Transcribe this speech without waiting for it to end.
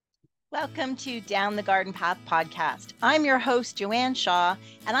Welcome to Down the Garden Path podcast. I'm your host, Joanne Shaw,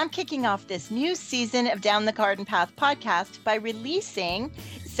 and I'm kicking off this new season of Down the Garden Path podcast by releasing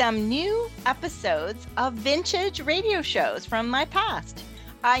some new episodes of vintage radio shows from my past.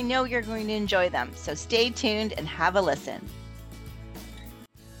 I know you're going to enjoy them, so stay tuned and have a listen.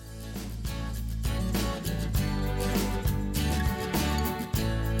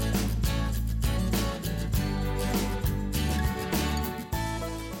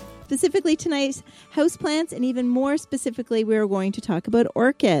 Specifically tonight's houseplants, and even more specifically, we're going to talk about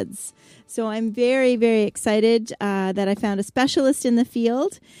orchids. So I'm very, very excited that I found a specialist in the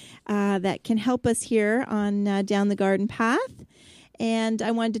field that can help us here on Down the Garden Path. And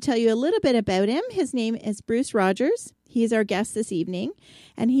I wanted to tell you a little bit about him. His name is Bruce Rogers. He is our guest this evening,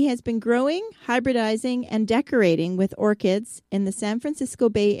 and he has been growing, hybridizing, and decorating with orchids in the San Francisco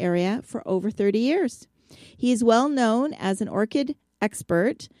Bay Area for over 30 years. He is well known as an orchid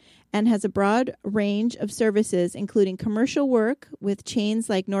expert and has a broad range of services, including commercial work with chains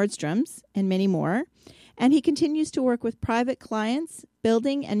like Nordstrom's and many more. And he continues to work with private clients,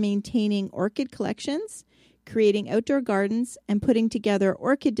 building and maintaining orchid collections, creating outdoor gardens, and putting together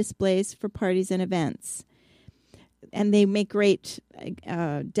orchid displays for parties and events. And they make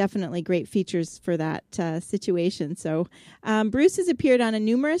definitely great features for that situation. So Bruce has appeared on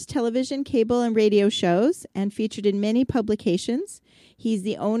numerous television, cable, and radio shows and featured in many publications. He's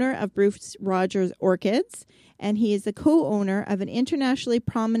the owner of Bruce Rogers Orchids, and he is the co-owner of an internationally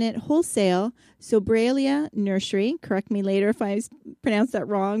prominent wholesale Sobralia nursery. Correct me later if I pronounce that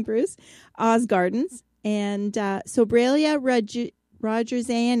wrong, Bruce. Oz Gardens. And Sobralia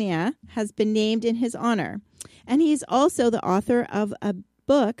Rogersania has been named in his honor. And he is also the author of a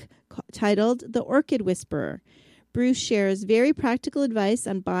book titled The Orchid Whisperer. Bruce shares very practical advice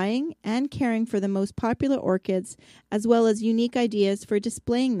on buying and caring for the most popular orchids, as well as unique ideas for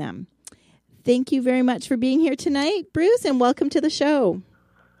displaying them. Thank you very much for being here tonight, Bruce, and welcome to the show.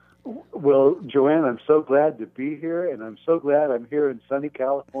 Well, Joanne, I'm so glad to be here, and I'm so glad I'm here in sunny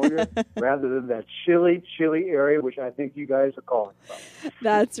California rather than that chilly area, which I think you guys are calling from.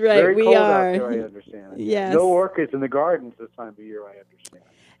 That's right, Very we cold are. Out there, I understand. Yes. No orchids in the gardens this time of year, I understand.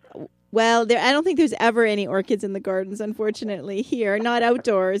 Well, I don't think there's ever any orchids in the gardens, unfortunately, here. Not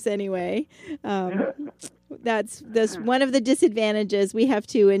outdoors, anyway. That's one of the disadvantages. We have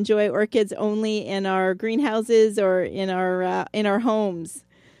to enjoy orchids only in our greenhouses or in our homes.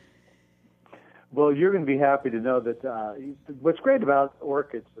 Well, you're going to be happy to know that what's great about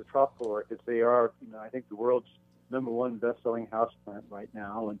orchids, the tropical orchids, they are, I think, the world's #1 best-selling houseplant right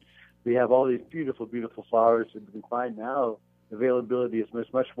now. And we have all these beautiful, beautiful flowers that we can find now. Availability is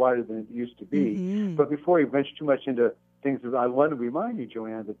much wider than it used to be. Mm-hmm. But before you venture too much into things, I want to remind you,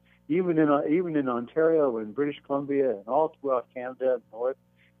 Joanne, that even in Ontario and British Columbia and all throughout Canada and North,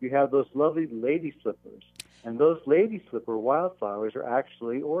 you have those lovely lady slippers. And those lady slipper wildflowers are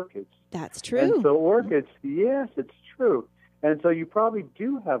actually orchids. That's true. And so orchids, yes, it's true. And so you probably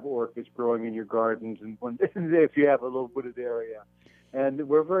do have orchids growing in your gardens, and if you have a little wooded area. And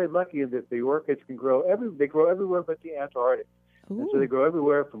we're very lucky that the orchids can grow everywhere but the Antarctic. Ooh. And so they grow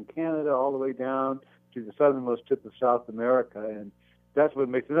everywhere from Canada all the way down to the southernmost tip of South America. And that's what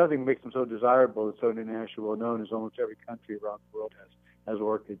makes them so desirable and so international, known as almost every country around the world has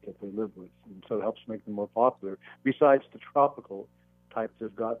orchids that they live with. And so it helps make them more popular, besides the tropical types that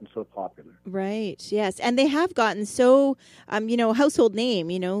have gotten so popular. Right, yes. And they have gotten so, household name,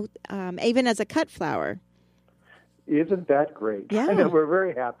 even as a cut flower. Isn't that great? Yeah. I know, we're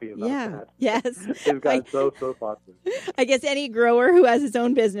very happy about that. Yes. It's gotten so popular. I guess any grower who has his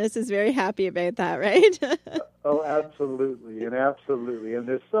own business is very happy about that, right? Oh, absolutely. And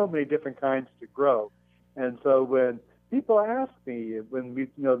there's so many different kinds to grow. And so when people ask me,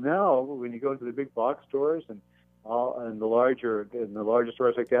 now when you go into the big box stores and the larger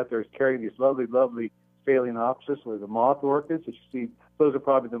stores like that, they're carrying these lovely, lovely Phalaenopsis, or the moth orchids that you see. Those are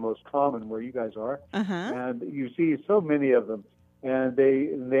probably the most common where you guys are. Uh-huh. And you see so many of them. And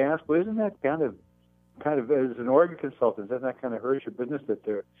they ask, well, isn't that kind of as an orchid consultant, doesn't that kind of hurt your business that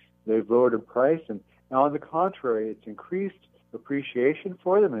they've lowered the price? And on the contrary, it's increased appreciation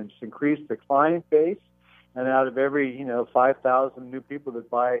for them, and it's increased the client base. And out of every 5,000 new people that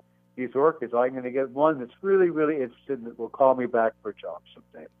buy these orchids, I'm going to get one that's really, really interested and that will call me back for a job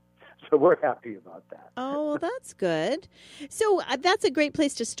someday. So we're happy about that. Oh, that's good. So that's a great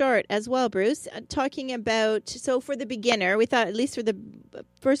place to start as well, Bruce. Talking about, so for the beginner, we thought at least for the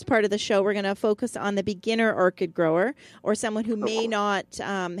first part of the show, we're going to focus on the beginner orchid grower or someone who may not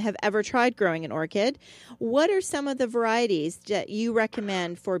have ever tried growing an orchid. What are some of the varieties that you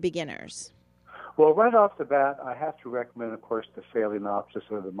recommend for beginners? Well, right off the bat, I have to recommend, of course, the Phalaenopsis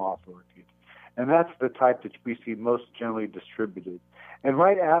or the moth orchid. And that's the type that we see most generally distributed. And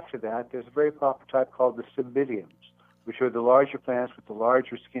right after that, there's a very popular type called the Cymbidiums, which are the larger plants with the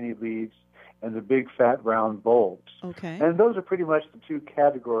larger skinny leaves and the big fat round bulbs. Okay. And those are pretty much the two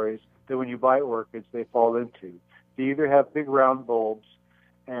categories that when you buy orchids, they fall into. They either have big round bulbs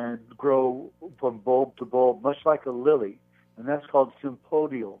and grow from bulb to bulb, much like a lily, and that's called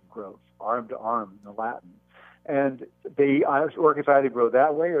sympodial growth, arm to arm in the Latin. And orchids either grow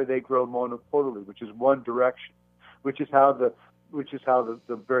that way or they grow monopodally, which is one direction, which is how the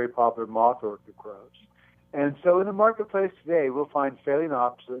very popular moth orchid grows. And so in the marketplace today, we'll find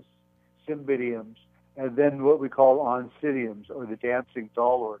Phalaenopsis, Cymbidiums, and then what we call Oncidiums, or the dancing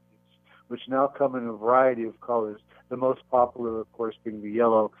doll orchids, which now come in a variety of colors. The most popular, of course, being the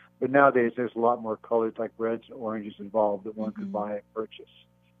yellow. But nowadays, there's a lot more colors like reds and oranges involved that one could buy and purchase.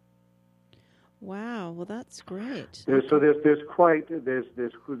 Wow, well, that's great. Those are the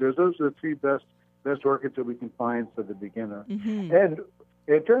three best orchids that we can find for the beginner. Mm-hmm. And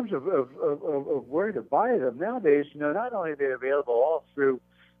in terms of where to buy them nowadays, not only are they available all through,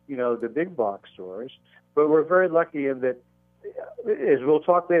 the big box stores, but we're very lucky in that, as we'll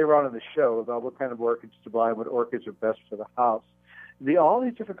talk later on in the show about what kind of orchids to buy and what orchids are best for the house. All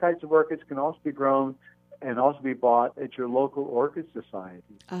these different kinds of orchids can also be grown and also be bought at your local orchid society.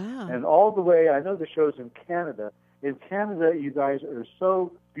 Ah. And all the way, I know the show's in Canada. In Canada, you guys are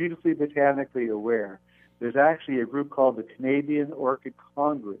so beautifully botanically aware. There's actually a group called the Canadian Orchid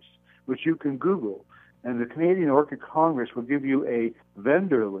Congress, which you can Google. And the Canadian Orchid Congress will give you a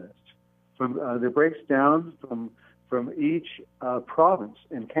vendor list that breaks down from each province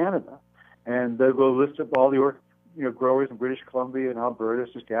in Canada. And they'll go list up all the orchid growers in British Columbia and Alberta,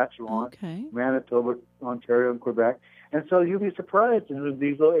 Saskatchewan, Manitoba, Ontario, and Quebec. And so you'll be surprised in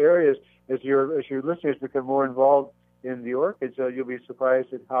these little areas as your listeners become more involved in the orchids. You'll be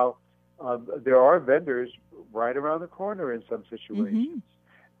surprised at how there are vendors right around the corner in some situations.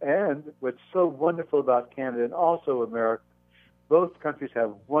 And what's so wonderful about Canada and also America, both countries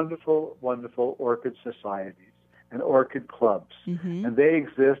have wonderful, wonderful orchid societies and orchid clubs. And they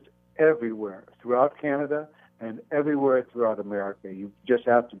exist everywhere throughout Canada and everywhere throughout America. You just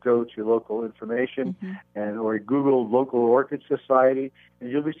have to go to your local information or Google local orchid society, and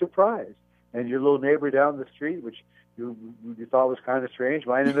you'll be surprised. And your little neighbor down the street, which you thought was kind of strange,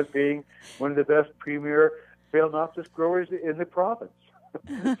 might end up being one of the best premier Phalaenopsis growers in the province.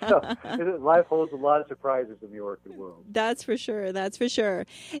 So life holds a lot of surprises in the orchid world. That's for sure. That's for sure.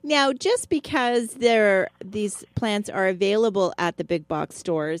 Now, just because these plants are available at the big box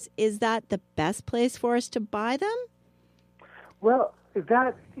stores, is that the best place for us to buy them? Well,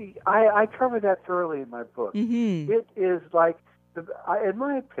 I cover that thoroughly in my book. It is like, in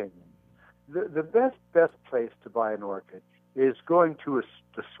my opinion, the best place to buy an orchid is going to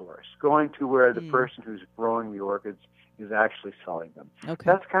the source, going to where the person who's growing the orchids is actually selling them. Okay.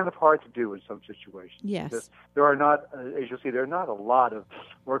 That's kind of hard to do in some situations. Yes. There are not, as you'll see, there are not a lot of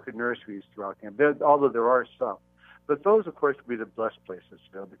orchid nurseries throughout Canada, although there are some. But those, of course, would be the best places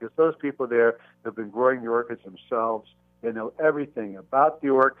to go because those people there have been growing the orchids themselves. They know everything about the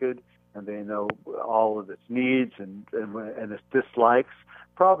orchid, and they know all of its needs and its dislikes.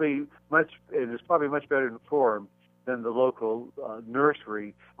 It's probably much better informed than the local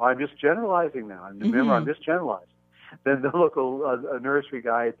nursery. I'm just generalizing now. And remember, I'm just generalizing. Than the local nursery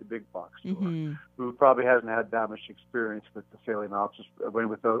guy at the big box store, who probably hasn't had that much experience with the Phalaenopsis,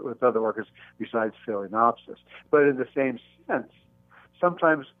 with other orchids besides Phalaenopsis. But in the same sense,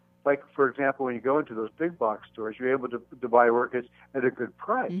 sometimes, like for example, when you go into those big box stores, you're able to buy orchids at a good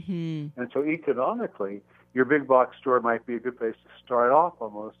price, and so economically, your big box store might be a good place to start off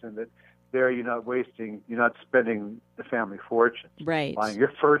almost, in that there you're not spending the family fortune buying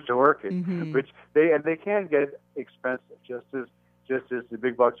your first orchid, which they can get expensive, just as the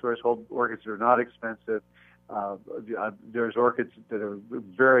big box stores hold orchids that are not expensive. There's orchids that are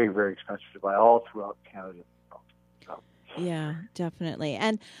very, very expensive to buy all throughout Canada. So. Yeah, definitely.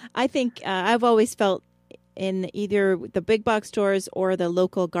 And I think I've always felt in either the big box stores or the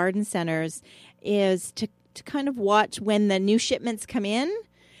local garden centers is to kind of watch when the new shipments come in.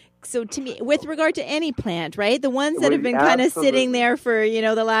 So to me, with regard to any plant, right, the ones that have been kind of sitting there for,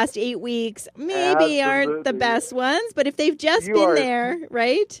 the last 8 weeks, maybe aren't the best ones. But if they've just been there,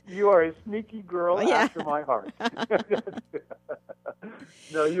 right? You are a sneaky girl after my heart.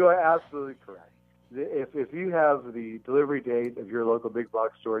 No, you are absolutely correct. If you have the delivery date of your local big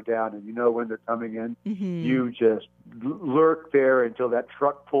box store down and you know when they're coming in, you just lurk there until that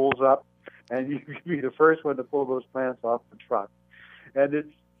truck pulls up, and you can be the first one to pull those plants off the truck. And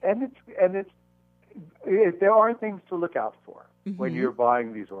it's There are things to look out for when you're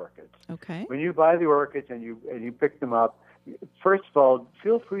buying these orchids. Okay. When you buy the orchids and you pick them up, first of all,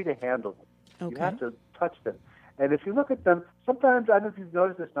 feel free to handle them. Okay. You have to touch them. And if you look at them, sometimes, I don't know if you've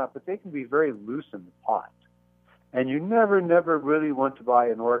noticed this or not, but they can be very loose in the pot. And you never really want to buy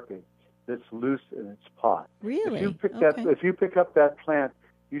an orchid that's loose in its pot. Really? If you pick up that plant,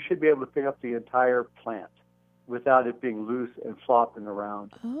 you should be able to pick up the entire plant without it being loose and flopping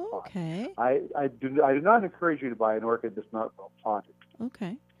around. Okay. I do not encourage you to buy an orchid that's not well potted.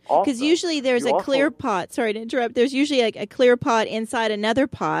 Okay. Because usually there's a clear pot. Sorry to interrupt. There's usually like a clear pot inside another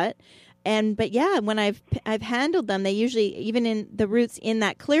pot. But yeah, when I've handled them, they usually, even in the roots in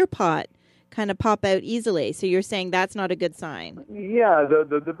that clear pot, kind of pop out easily. So you're saying that's not a good sign. Yeah,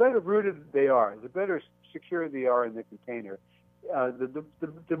 the better rooted they are, the better secure they are in the container.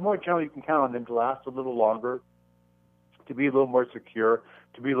 The more generally you can count on them to last a little longer, to be a little more secure,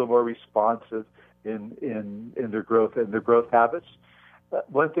 to be a little more responsive in their growth and their growth habits.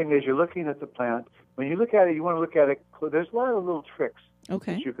 One thing is, you're looking at the plant. When you look at it, you want to look at it. There's a lot of little tricks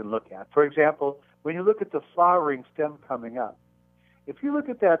that you can look at. For example, when you look at the flowering stem coming up, if you look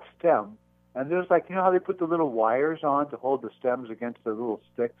at that stem, and there's how they put the little wires on to hold the stems against the little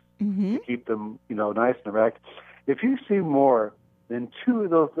sticks to keep them, nice and erect. If you see more than two of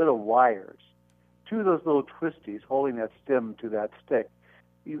those little wires, two of those little twisties holding that stem to that stick,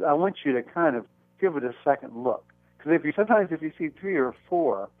 I want you to kind of give it a second look. Because sometimes if you see three or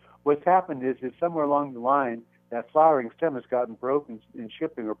four, what's happened is somewhere along the line, that flowering stem has gotten broken in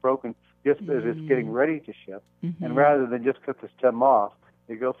shipping or broken just as it's getting ready to ship. And rather than just cut the stem off,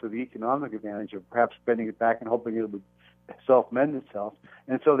 they go for the economic advantage of perhaps bending it back and hoping it would self-mend itself.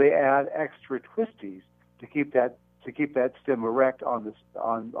 And so they add extra twisties to keep that stem erect on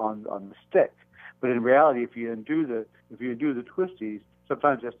the stick. But in reality, if you undo the twisties,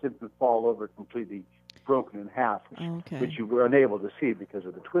 sometimes that stem can fall over completely broken in half, which you were unable to see because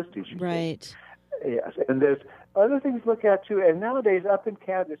of the twisties. Right. Yes, and there's other things to look at too. And nowadays, up in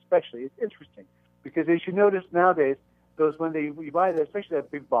Canada especially, it's interesting because as you notice nowadays, when you buy that, especially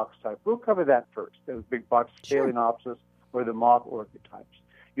that big box type, we'll cover that first. Those big box Phalaenopsis or the moth orchid types.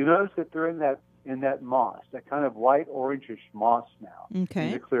 You notice that they're in that moss, that kind of white orangish moss now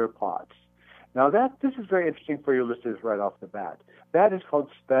in the clear pots. Now this is very interesting for your listeners right off the bat. That is called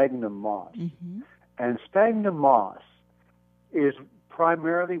sphagnum moss, and sphagnum moss is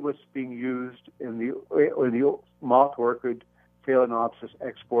primarily what's being used in the moth orchid Phalaenopsis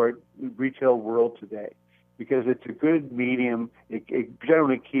export retail world today, because it's a good medium. It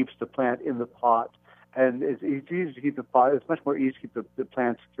generally keeps the plant in the pot, and it's easy to keep the pot. It's much more easy to keep the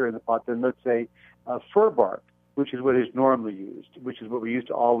plant secure in the pot than, let's say, fir bark, which is what is normally used, which is what we used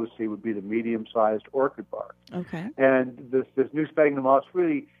to always see would be the medium-sized orchid bark. Okay. And this new sphagnum moss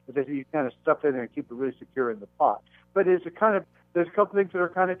really, as I say, you kind of stuff it in there and keep it really secure in the pot. But there's a couple things that are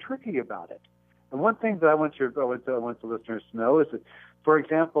kind of tricky about it. And one thing that I want the listeners to know is that, for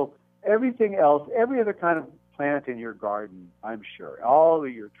example, everything else, every other kind of plant in your garden, I'm sure, all of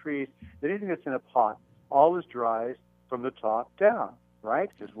your trees, anything that's in a pot, always dries from the top down, right?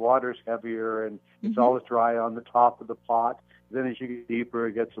 Because water's heavier and it's always dry on the top of the pot. Then as you get deeper,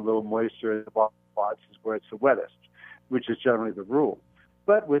 it gets a little moisture in the bottom of the pot, is where it's the wettest, which is generally the rule.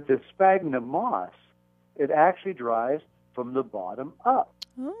 But with this sphagnum moss, it actually dries from the bottom up.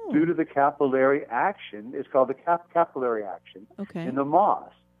 Due to the capillary action. It's called the capillary action in the moss.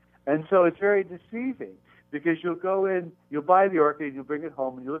 And so it's very deceiving because you'll go in, you'll buy the orchid, you'll bring it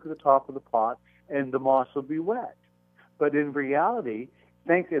home, and you look at the top of the pot, and the moss will be wet. But in reality,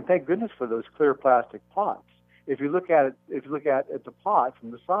 thank goodness for those clear plastic pots. If you look at the pot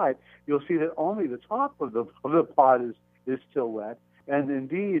from the side, you'll see that only the top of the pot is still wet, and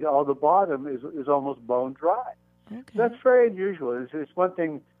indeed all the bottom is almost bone dry. Okay. That's very unusual. It's one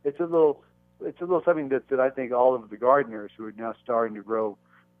thing. It's a little something that I think all of the gardeners who are now starting to grow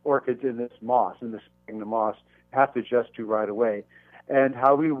orchids in this moss, in this sphagnum moss, have to adjust to right away. And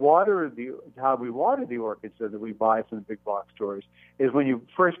how we water the orchids that we buy from the big box stores is when you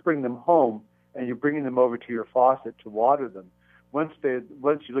first bring them home and you're bringing them over to your faucet to water them. Once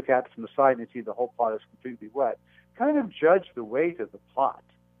you look at it from the side and you see the whole pot is completely wet, kind of judge the weight of the pot,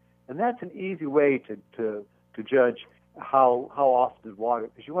 and that's an easy way to judge how often to water,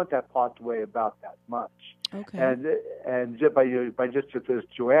 because you want that pot to weigh about that much. Okay. And by just as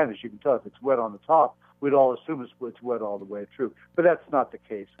Joanne, as you can tell, if it's wet on the top, we'd all assume it's wet all the way through. But that's not the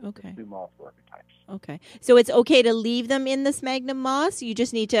case with the new moth orchid types. Okay. So it's okay to leave them in the sphagnum moss? You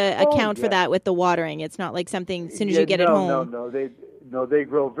just need to account for that with the watering. It's not like something as soon as you get it home. No, they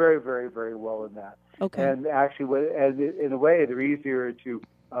grow very, very, very well in that. Okay. And actually, in a way, they're easier to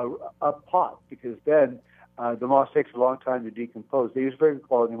a pot, because then the moss takes a long time to decompose. They use very good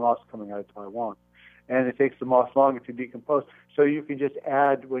quality moss coming out of Taiwan, and it takes the moss longer to decompose. So you can just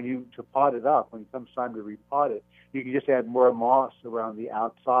add, to pot it up, when it comes time to repot it, you can just add more moss around the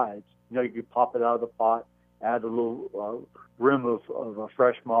outsides. You can pop it out of the pot, add a little rim of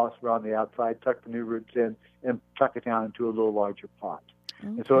fresh moss around the outside, tuck the new roots in, and tuck it down into a little larger pot. Okay.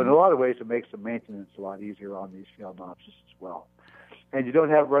 And so in a lot of ways, it makes the maintenance a lot easier on these Phalaenopsis as well. And you don't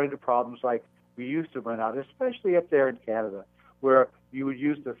run into problems like we used to run out, especially up there in Canada, where you would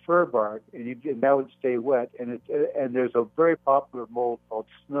use the fir bark and that would stay wet. And there's a very popular mold called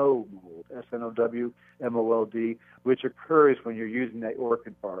snow mold, SNOWMOLD, which occurs when you're using that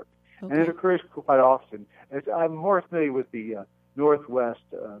orchid bark. Okay. And it occurs quite often. I'm more familiar with the northwest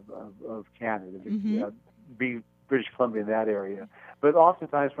of Canada, British Columbia, in that area. But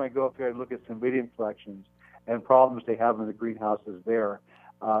oftentimes when I go up there and look at Cymbidium collections and problems they have in the greenhouses there,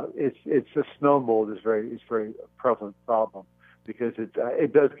 it's a snow mold is very prevalent problem, because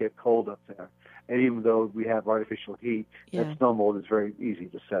it does get cold up there. And even though we have artificial heat, that snow mold is very easy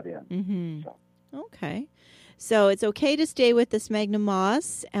to set in. Mm-hmm. So. Okay. So it's okay to stay with the sphagnum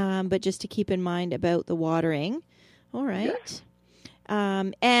moss, but just to keep in mind about the watering. All right. Yes.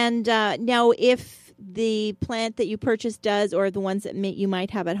 And now if the plant that you purchased does, or the ones that you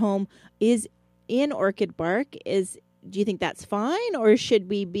might have at home, is in orchid bark, do you think that's fine, or should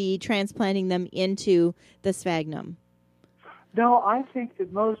we be transplanting them into the sphagnum? No, I think that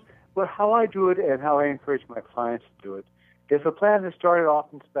how I do it and how I encourage my clients to do it, if a plant has started off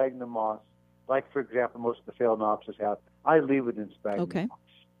in sphagnum moss, like, for example, most of the Phalaenopsis have, I leave it in sphagnum moss.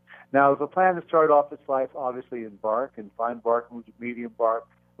 Now, if a plant has started off its life, obviously, in bark, and fine bark moves to medium bark,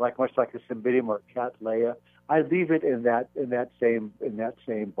 much like a Cymbidium or Cattleya, I leave it in that same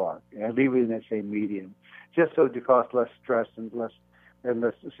bark, and I leave it in that same medium, just so to cause less stress and less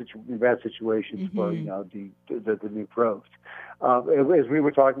bad situations for the new growth. As we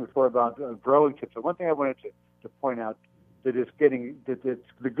were talking before about growing tips, one thing I wanted to point out that it's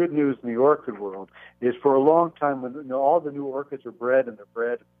the good news in the orchid world is, for a long time when all the new orchids are bred,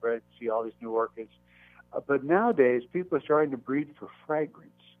 you see all these new orchids, but nowadays people are starting to breed for fragrance.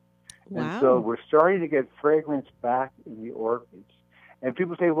 Wow. And so we're starting to get fragrance back in the orchids. And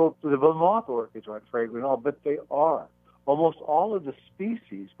people say, well, the moth orchids aren't fragrant at all, but they are. Almost all of the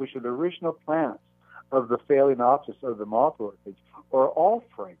species, which are the original plants of the Phalaenopsis, of the moth orchids, are all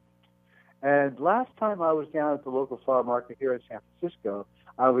fragrant. And last time I was down at the local flower market here in San Francisco,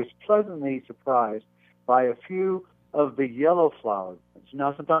 I was pleasantly surprised by a few of the yellow flowered ones.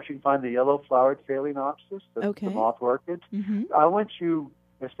 Now, sometimes you can find the yellow flowered Phalaenopsis, the moth orchids. Mm-hmm. I want you,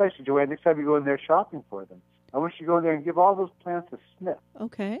 especially Joanne, next time you go in there shopping for them, I want you to go in there and give all those plants a sniff.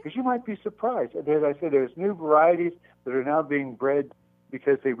 Okay. Because you might be surprised. As I said, there's new varieties that are now being bred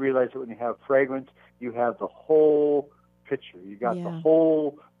because they realize that when you have fragrance, you have the whole picture. You got the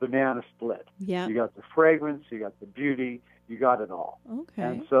whole banana split. Yeah. You got the fragrance, you got the beauty, you got it all. Okay.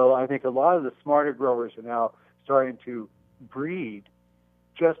 And so I think a lot of the smarter growers are now starting to breed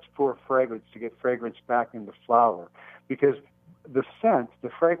just for fragrance, to get fragrance back in the flower. Because the scent, the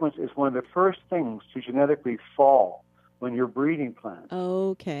fragrance, is one of the first things to genetically fall when you're breeding plants.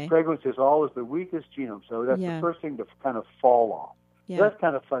 Okay. Fragrance is always the weakest genome, so that's the first thing to kind of fall off. Yeah. So that's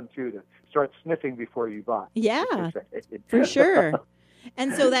kind of fun, too, to start sniffing before you buy. Yeah, for sure.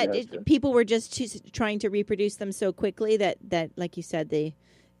 And so that people were just trying to reproduce them so quickly that like you said,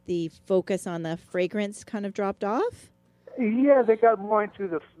 the focus on the fragrance kind of dropped off? Yeah, they got more into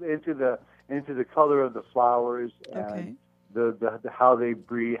the color of the flowers and the how they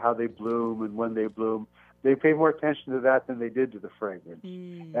breed, how they bloom, and when they bloom. They pay more attention to that than they did to the fragrance.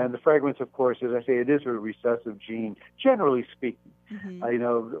 Mm. And the fragrance, of course, as I say, it is a recessive gene, generally speaking.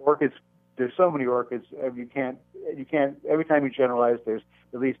 Mm-hmm. Orchids, there's so many orchids, you can't, every time you generalize, there's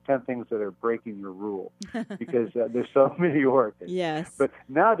at least 10 things that are breaking your rule because there's so many orchids. Yes. But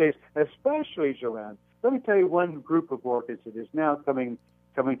nowadays, especially, Joanne, let me tell you one group of orchids that is now coming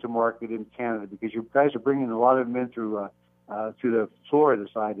to market in Canada, because you guys are bringing a lot of them in through to the Florida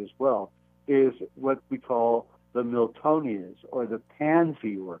side as well, is what we call the Miltonias, or the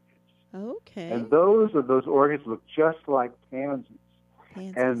pansy orchids. Okay. And those orchids look just like pansies.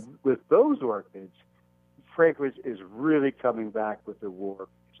 And with those orchids, fragrance is really coming back with the war.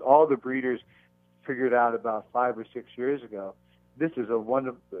 All the breeders figured out about 5 or 6 years ago, this is a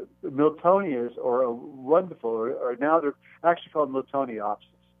wonderful, Miltonias are a wonderful, or now they're actually called Miltoniopsis.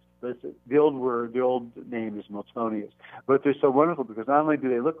 The old name is Miltonias. But they're so wonderful because not only do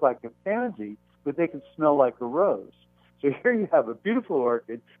they look like a pansy, but they can smell like a rose. So here you have a beautiful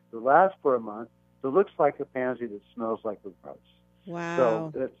orchid that lasts for a month, that looks like a pansy, that smells like a rose.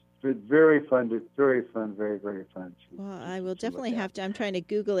 Wow. So it's very fun. It's very fun, very, very fun. Well, I will definitely have to. I'm trying to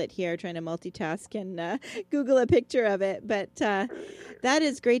Google it here, trying to multitask and Google a picture of it. But that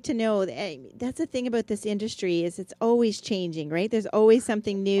is great to know. That's the thing about this industry is it's always changing, right? There's always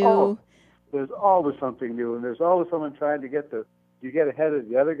something new. Oh, there's always something new, and there's always someone trying to get ahead of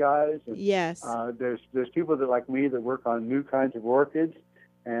the other guys. And, yes. There's people that like me that work on new kinds of orchids.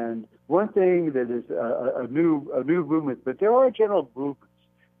 And one thing that is a new movement, but there are general movements.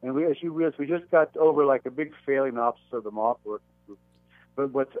 And as you realize, we just got over like a big failing opposite of the moth orchid boom.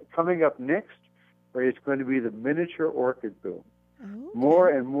 But what's coming up next is going to be the miniature orchid boom. Okay. More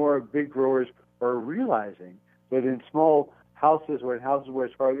and more big growers are realizing that in small houses or in houses where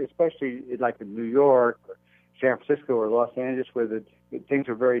it's hard, especially like in New York or San Francisco or Los Angeles, where things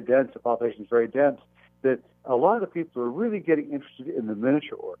are very dense, the population is very dense, that a lot of the people are really getting interested in the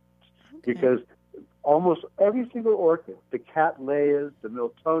miniature orchids because almost every single orchid, the cattleyas, the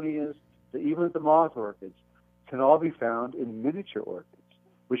miltonias, even the moth orchids, can all be found in miniature orchids,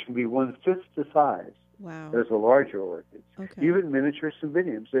 which can be 1/5 the size as the larger orchids. Okay. Even miniature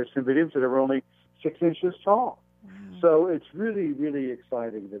cymbidiums. There's cymbidiums that are only 6 inches tall. Wow. So it's really, really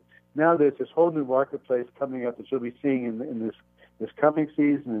exciting that now there's this whole new marketplace coming up that you'll be seeing in this coming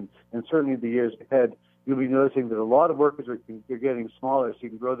season and certainly the years ahead. You'll be noticing that a lot of orchids are getting smaller, so you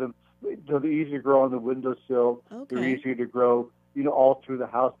can grow them. They're easier to grow on the windowsill. Okay. They're easier to grow, all through the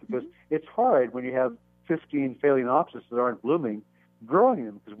house because it's hard when you have 15 phalaenopsis that aren't blooming, growing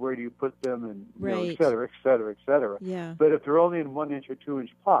them because where do you put them and et cetera, et cetera, et cetera. Yeah. But if they're only in 1 inch or 2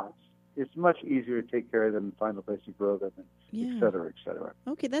 inch pots, it's much easier to take care of them and find a place to grow them, et cetera, et cetera.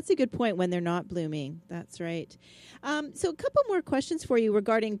 Okay, that's a good point when they're not blooming. That's right. So a couple more questions for you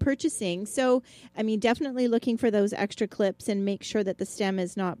regarding purchasing. So, definitely looking for those extra clips and make sure that the stem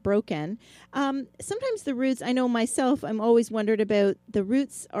is not broken. Sometimes the roots, I know myself, I'm always wondered about the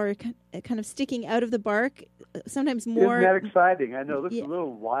roots are kind of sticking out of the bark. Sometimes more. Isn't that exciting? I know. It looks a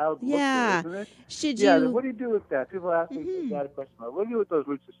little wild. Yeah. Look, isn't it? Yeah. What do you do with that? People ask me that question. What do you do with those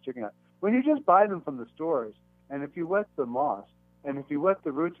roots that are sticking out? When you just buy them from the stores, and if you wet the moss, and if you wet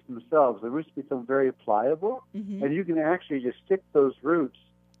the roots themselves, the roots become very pliable, and you can actually just stick those roots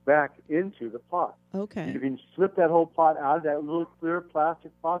back into the pot. Okay. You can slip that whole pot out of that little clear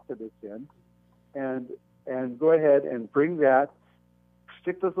plastic pot that it's in, and go ahead and bring that,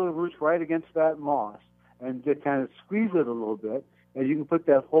 stick those little roots right against that moss, and just kind of squeeze it a little bit, and you can put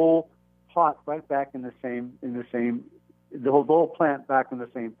that whole pot right back in the whole plant back in the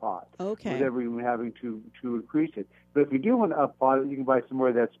same pot. Okay. Without even having to increase it. But if you do want to up pot it, you can buy some more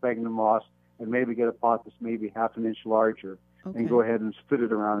of that sphagnum moss and maybe get a pot that's maybe 1/2 inch larger and go ahead and split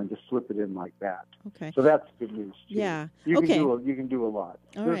it around and just slip it in like that. Okay. So that's good news too. Yeah. You can do a lot.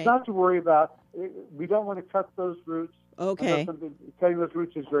 There's not to worry about. We don't want to cut those roots. Okay. Cutting those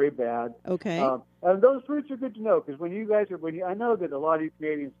roots is very bad. Okay. And those roots are good to know because I know that a lot of you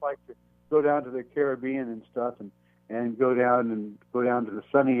Canadians like to go down to the Caribbean and stuff and go down to the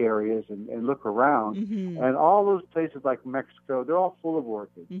sunny areas and look around. And all those places like Mexico, they're all full of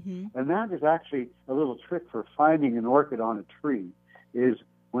orchids. And that is actually a little trick for finding an orchid on a tree is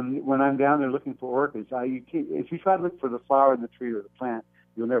when I'm down there looking for orchids, if you try to look for the flower in the tree or the plant,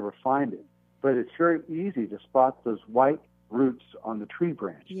 you'll never find it. But it's very easy to spot those white roots on the tree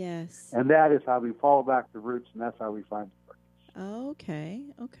branch. Yes. And that is how we follow back the roots, and that's how we find the orchids.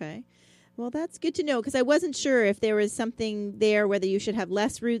 Okay. Well, that's good to know because I wasn't sure if there was something there, whether you should have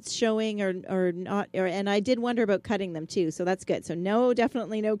less roots showing or not. And I did wonder about cutting them too, so that's good. So no,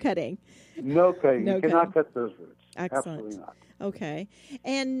 definitely no cutting. No cutting. You cannot cut those roots. Excellent. Absolutely not. Okay.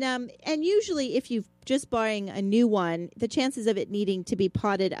 And usually if you're just buying a new one, the chances of it needing to be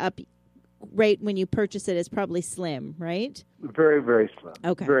potted up right when you purchase it is probably slim, right? Very, very slim.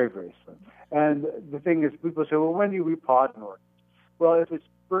 Okay. Very, very slim. And the thing is, people say, well, when do you repot an orchid? Well, if it's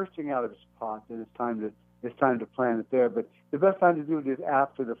bursting out of its pot, then it's time to plant it there. But the best time to do it is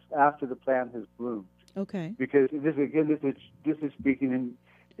after the plant has bloomed. Okay. Because this is speaking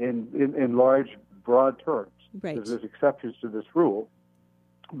in large, broad terms. Right. Because there's exceptions to this rule.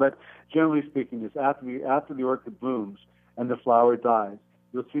 But generally speaking, it's after the orchid blooms and the flower dies,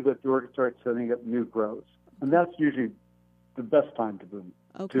 you'll see that the orchid starts setting up new growths. And that's usually the best time to bloom,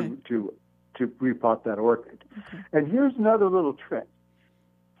 to repot that orchid. Okay. And here's another little trick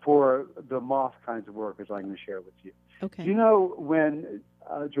for the moth kinds of orchids I'm going to share with you. Okay. You know when,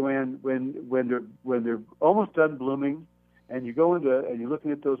 Joanne, when they're almost done blooming, and you go into and you're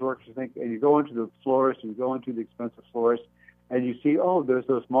looking at those orchids, and you go into the florist, and you go into the expensive florist, and you see, there's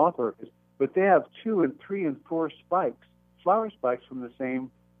those moth orchids, but they have 2 and 3 and 4 spikes, flower spikes from the same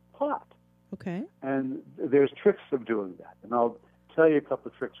pot. Okay. And there's tricks of doing that, and tell you a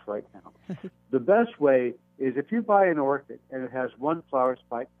couple of tricks right now. The best way is if you buy an orchid and it has one flower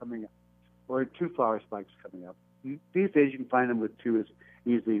spike coming up or two flower spikes coming up. These days you can find them with two as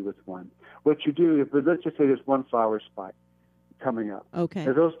easily with one. What you do, let's just say there's one flower spike coming up. Okay.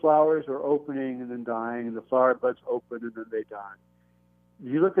 As those flowers are opening and then dying, and the flower buds open and then they die.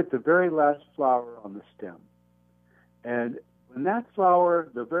 You look at the very last flower on the stem. And when that flower,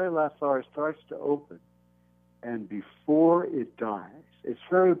 the very last flower starts to open, and before it dies, it's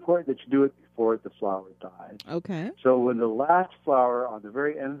very important that you do it before the flower dies. Okay. So when the last flower on the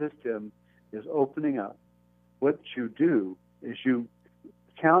very end of the stem is opening up, what you do is you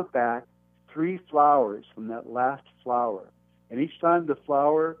count back 3 flowers from that last flower. And each time the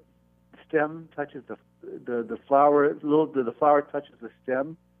flower stem touches the flower, the flower touches the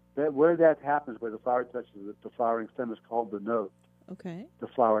stem, where that happens, where the flower touches the flowering stem, is called the node. Okay. The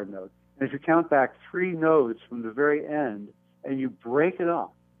flower node. And if you count back 3 nodes from the very end and you break it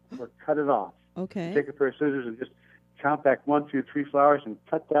off or cut it off, okay, take a pair of scissors and just count back 1, 2, 3 flowers and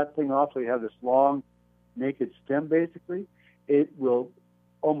cut that thing off so you have this long, naked stem basically, it will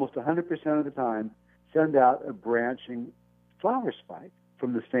almost 100% of the time send out a branching flower spike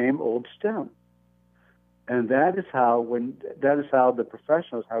from the same old stem. And that is how the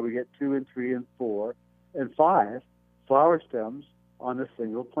professionals, how we get 2 and 3 and 4 and 5 flower stems on a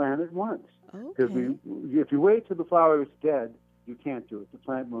single plant at once. Because if you wait till the flower is dead, you can't do it. The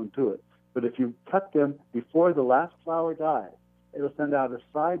plant won't do it. But if you cut them before the last flower dies, it'll send out a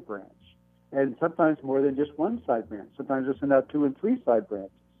side branch. And sometimes more than just one side branch. Sometimes it'll send out 2 and 3 side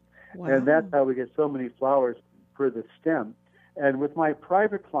branches. Wow. And that's how we get so many flowers per the stem. And with my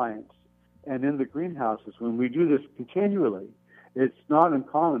private clients and in the greenhouses, when we do this continually, it's not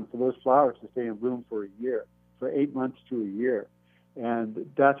uncommon for those flowers to stay in bloom for a year, for 8 months to a year. And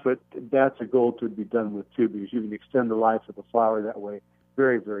that's a goal to be done with too, because you can extend the life of the flower that way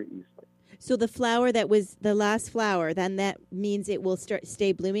very, very easily. So the flower that was the last flower, then that means it will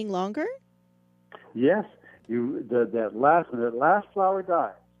stay blooming longer? Yes. When that last flower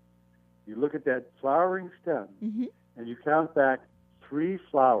dies, you look at that flowering stem, mm-hmm. and you count back 3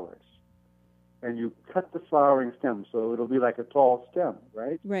 flowers, and you cut the flowering stem, so it'll be like a tall stem,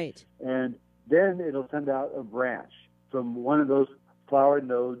 right? Right. And then it'll send out a branch from one of those flower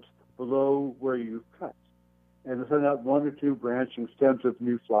nodes below where you've cut. And it'll send out 1 or 2 branching stems of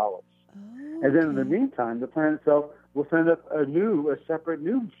new flowers. Oh, and then in the meantime, the plant itself will send up a separate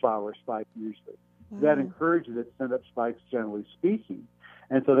new flower spike usually. Wow. That encourages it to send up spikes, generally speaking.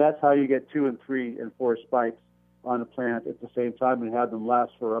 And so that's how you get 2 and 3 and 4 spikes on a plant at the same time and have them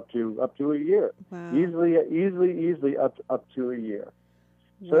last for up to a year. Wow. Easily up to a year.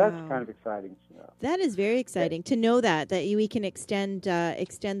 So wow. That's kind of exciting to know. That is very exciting to know that we can extend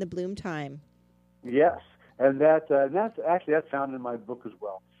the bloom time. Yes, and that's found in my book as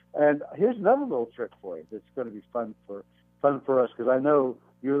well. And here's another little trick for you that's going to be fun for us, because I know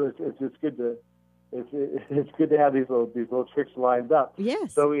it's good to have these little tricks lined up.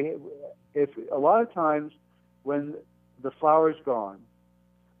 Yes. So if a lot of times when the flower's gone,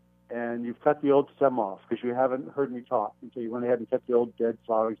 and you've cut the old stem off because you haven't heard me talk, and so you went ahead and cut the old dead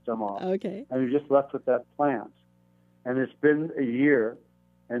flowering stem off. Okay. And you're just left with that plant. And it's been a year,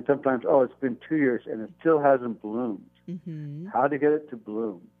 and sometimes, it's been 2 years, and it still hasn't bloomed. Mm-hmm. How to get it to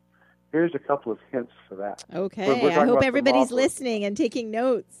bloom? Here's a couple of hints for that. Okay. I hope everybody's listening and taking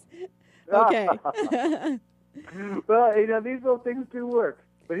notes. Okay. Well, these little things do work.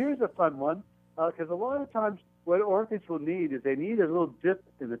 But here's a fun one, because a lot of times what orchids will need is they need a little dip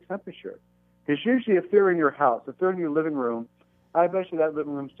in the temperature. Because usually if they're in your house, if they're in your living room, I bet you that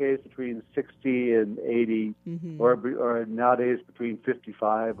living room stays between 60 and 80, mm-hmm. or nowadays between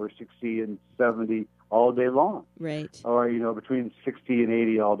 55 or 60 and 70 all day long. Right. Or, between 60 and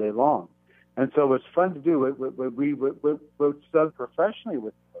 80 all day long. And so what's fun to do, what's done professionally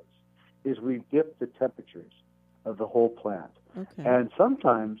with those, is we dip the temperatures of the whole plant. Okay. And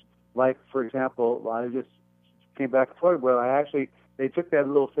sometimes, like, for example, I just came back to Florida where they took that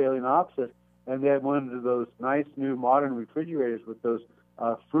little Phalaenopsis and they had one of those nice new modern refrigerators with those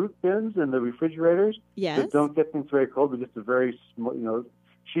fruit bins in the refrigerators. Yes. That don't get things very cold, but just a very small,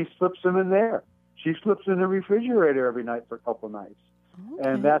 she slips them in there. She slips in the refrigerator every night for a couple of nights. Okay.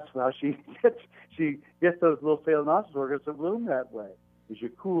 And that's how she gets those little Phalaenopsis orchids to bloom that way, is you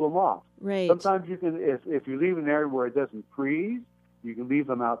cool them off. Right. Sometimes you can, if you leave an area where it doesn't freeze, you can leave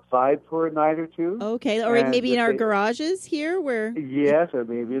them outside for a night or two. Okay, or maybe in our garages here where... Yes, or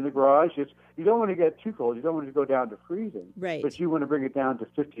maybe in the garage. You don't want to get too cold. You don't want to go down to freezing. Right. But you want to bring it down to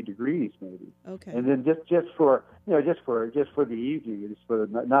 50 degrees maybe. Okay. And then just for the evening,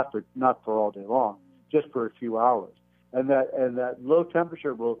 not for all day long, just for a few hours. and that low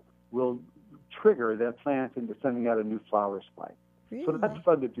temperature will trigger that plant into sending out a new flower spike. Really? So that's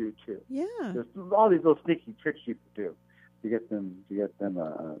fun to do too. Yeah. There's all these little sneaky tricks you can do to get them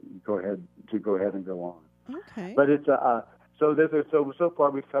go ahead and go on. Okay. But it's so far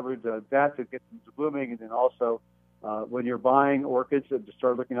we've covered that to get them to blooming, and then also when you're buying orchids, to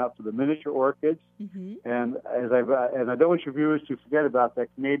start looking out for the miniature orchids. Mm-hmm. And I don't want your viewers to forget about that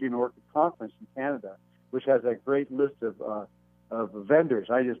Canadian Orchid Conference in Canada, which has a great list of vendors.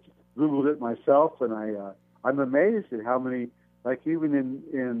 I just Googled it myself, and I'm amazed at how many. Like even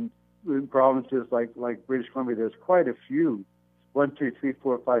in provinces like British Columbia, there's quite a few, 1, 2, 3,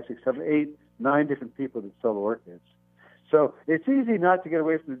 4, 5, 6, 7, 8, 9 different people that sell orchids. So it's easy not to get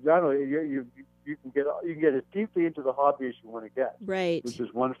away from the genre. You can get as deeply into the hobby as you want to get, right? Which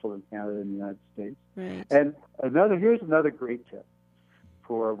is wonderful in Canada and the United States. Right. And here's another great tip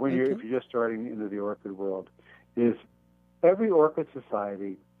for when if you're just starting into the orchid world, is every orchid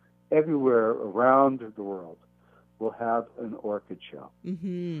society everywhere around the world will have an orchid show.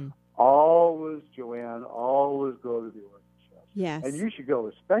 Mm-hmm. Always, Joanne, always go to the orchid show. Yes. And you should go,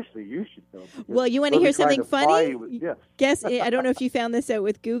 especially you should go. Well, you want to hear something funny? Yes. Guess, I don't know if you found this out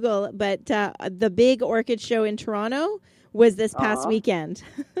with Google, but the big orchid show in Toronto was this past weekend.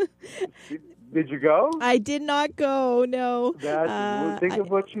 Did you go? I did not go, no. Think of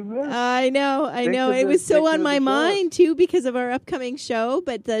what you missed. I know. It was so on my mind, too, because of our upcoming show.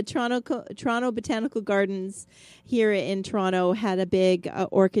 But the Toronto Botanical Gardens here in Toronto had a big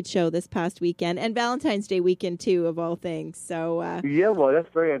orchid show this past weekend, and Valentine's Day weekend, too, of all things. So yeah, well, that's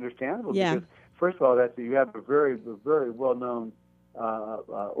very understandable. Yeah. Because, first of all, you have a very well-known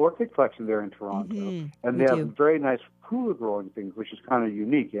orchid collection there in Toronto, and they have very nice cooler growing things, which is kind of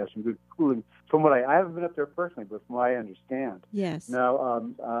unique. You have some good cooling. From what I haven't been up there personally, but from what I understand. Yes. Now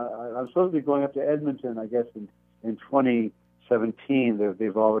I'm supposed to be going up to Edmonton, I guess, in 2017.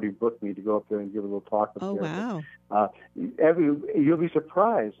 They've already booked me to go up there and give a little talk up there. Oh wow! But, you'll be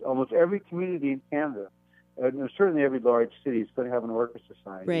surprised. Almost every community in Canada, and certainly every large city, is going to have an orchid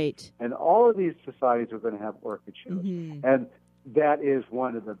society. Right. And all of these societies are going to have orchid shows. Mm-hmm. And that is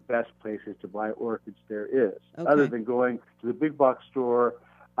one of the best places to buy orchids there is. Okay. Other than going to the big box store,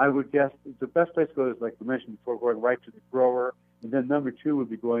 I would guess the best place to go is, like you mentioned before, going right to the grower. And then number 2 would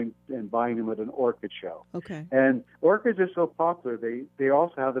be going and buying them at an orchid show. Okay. And orchids are so popular, they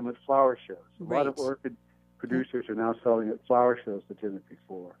also have them at flower shows. A lot of orchid producers are now selling at flower shows that didn't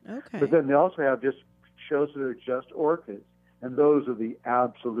before. Okay. But then they also have just shows that are just orchids. And those are the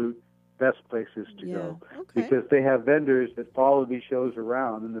absolute best places to go, because they have vendors that follow these shows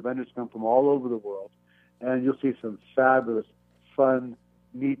around, and the vendors come from all over the world, and you'll see some fabulous, fun,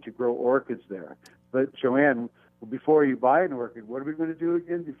 neat to grow orchids there. But Joanne, before you buy an orchid, what are we going to do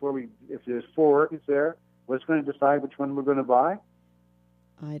again? If there's 4 orchids there, what's going to decide which one we're going to buy?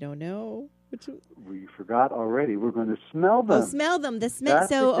 I don't know. We forgot already. We're going to smell them. Oh, smell them. The smell.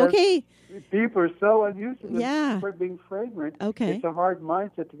 So, okay. People are so unused to them Yeah. being fragrant. Okay. It's a hard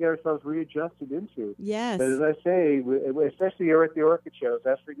mindset to get ourselves readjusted into. Yes. But as I say, especially here at the orchid shows,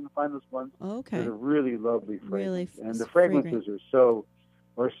 that's where you're going to find those ones that are really lovely fragrance. And the fragrances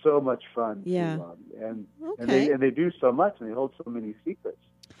are so much fun. Yeah. And they do so much, and they hold so many secrets.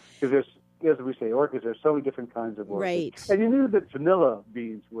 Because as we say, orchids, there's so many different kinds of orchids. Right. And you knew that vanilla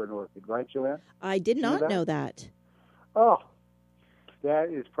beans were an orchid, right, Joanne? I did not know that. Oh, that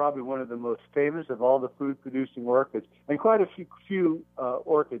is probably one of the most famous of all the food-producing orchids. And quite a few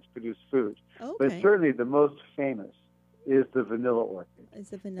orchids produce food. Okay. But certainly the most famous is the vanilla orchid.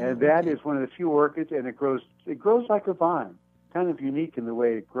 And that is one of the few orchids, and it grows like a vine, kind of unique in the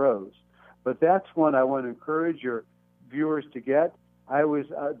way it grows. But that's one I want to encourage your viewers to get. I was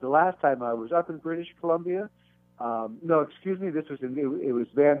the last time I was up in British Columbia. This was it was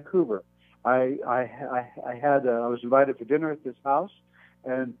Vancouver. I was invited for dinner at this house,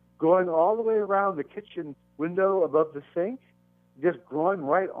 and going all the way around the kitchen window above the sink, just growing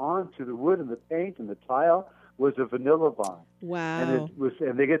right onto the wood and the paint and the tile, was a vanilla vine. Wow!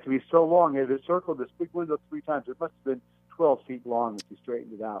 And they get to be so long. It circled this big window 3 times. It must have been 12 feet long if you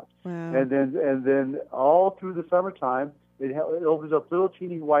straightened it out. Wow! And then all through the summertime, it opens up little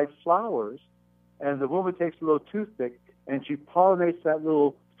teeny white flowers, and the woman takes a little toothpick and she pollinates that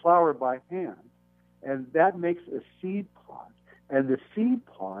little flower by hand, and that makes a seed pod. And the seed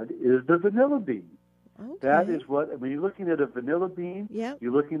pod is the vanilla bean. Okay. That is when you're looking at a vanilla bean,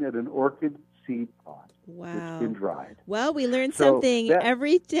 you're looking at an orchid seed pod. Wow. It's been dried. Well, we learn something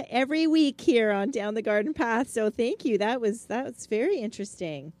every week here on Down the Garden Path. So thank you. That was very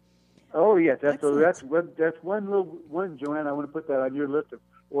interesting. Oh yes, that's one, Joanne. I want to put that on your list of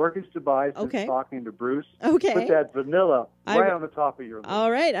Orchids Dubai, since Okay. talking to Bruce. Okay. Put that vanilla right on the top of your list.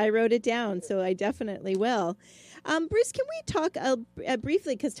 All right, I wrote it down, so I definitely will. Bruce, can we talk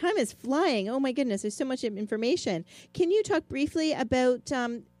briefly, because time is flying. Oh, my goodness, there's so much information. Can you talk briefly about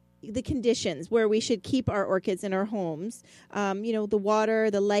the conditions where we should keep our orchids in our homes? The water,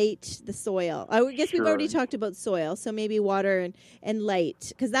 the light, the soil. I guess we've already talked about soil, so maybe water and light,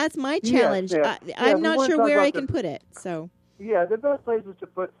 because that's my challenge. Yes. I'm not sure where I can put it. So yeah, the best places to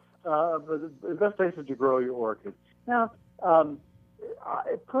put the best places to grow your orchids. Now,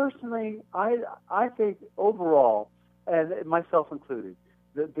 personally, I think overall, and myself included,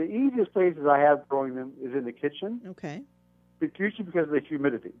 the easiest places I have growing them is in the kitchen. Okay. It's usually because of the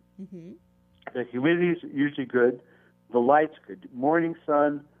humidity. Mm-hmm. The humidity is usually good. The light's good. Morning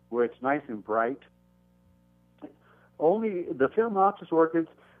sun, where it's nice and bright. Only the Phalaenopsis orchids,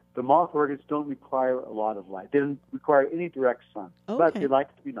 the moth orchids, don't require a lot of light. They don't require any direct sun, but they like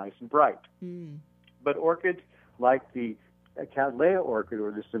it to be nice and bright. Mm. But orchids like the Cattleya orchid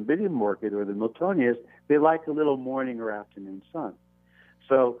or the Cymbidium orchid or the Miltonias, they like a little morning or afternoon sun.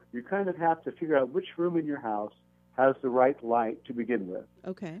 So you kind of have to figure out which room in your house has the right light to begin with.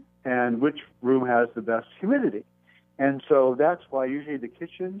 Okay. And which room has the best humidity. And so that's why usually the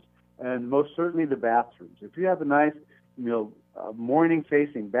kitchens and most certainly the bathrooms. If you have a nice,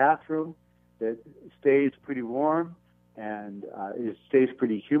 morning-facing bathroom that stays pretty warm and it stays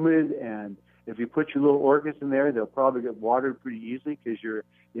pretty humid, and if you put your little orchids in there, they'll probably get watered pretty easily because you're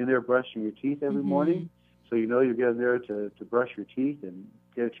in there brushing your teeth every morning. So you get in there to brush your teeth and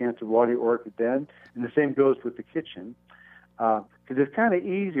get a chance to water your orchid then. And the same goes with the kitchen, because it's kind of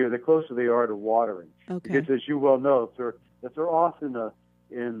easier the closer they are to watering. Okay. Because as you well know, if they're off in a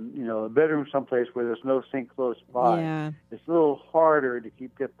bedroom someplace where there's no sink close by, it's a little harder to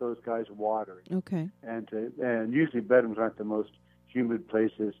get those guys watering. Okay. And usually bedrooms aren't the most humid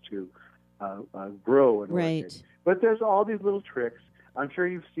places to grow an orchid. But there's all these little tricks. I'm sure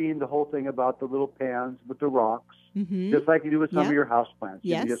you've seen the whole thing about the little pans with the rocks, just like you do with some of your houseplants.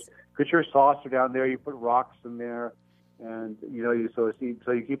 Yes. You just put your saucer down there, you put rocks in there, and so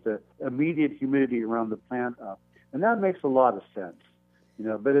you keep the immediate humidity around the plant up, and that makes a lot of sense.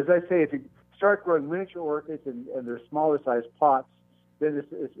 But as I say, if you start growing miniature orchids and they're smaller sized pots, then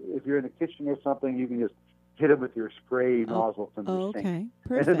if you're in the kitchen or something, you can just hit them with your spray nozzle from the sink. Okay,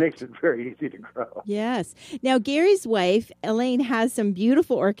 perfect. And it makes it very easy to grow. Yes. Now, Gary's wife, Elaine, has some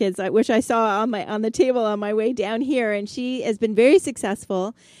beautiful orchids, which I saw on the table on my way down here, and she has been very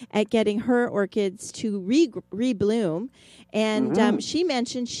successful at getting her orchids to rebloom. And she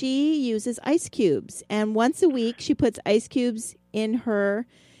mentioned she uses ice cubes, and once a week she puts ice cubes in her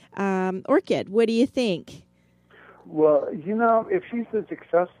orchid. What do you think? Well, if she's been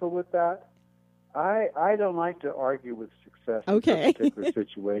successful with that, I don't like to argue with success in this particular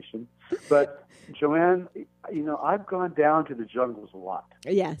situation. But, Joanne, I've gone down to the jungles a lot.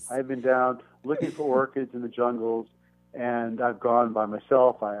 Yes. I've been down looking for orchids in the jungles, and I've gone by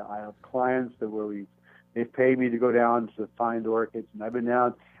myself. I have clients they've paid me to go down to find orchids, and I've been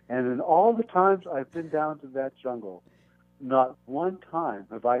down. And in all the times I've been down to that jungle, not one time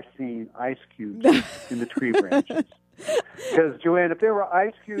have I seen ice cubes in the tree branches. Because, Joanne, if there were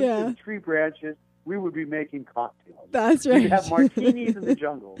ice cubes in the tree branches, we would be making cocktails. That's right. We'd have martinis in the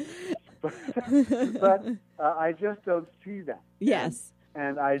jungle. But I just don't see that. Yes.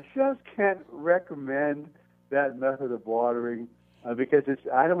 And I just can't recommend that method of watering because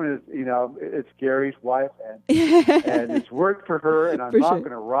it's Gary's wife, and it's worked for her, and I'm not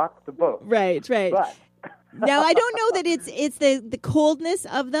going to rock the boat. Right. But now, I don't know that it's the coldness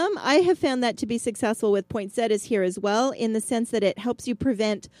of them. I have found that to be successful with poinsettias here as well, in the sense that it helps you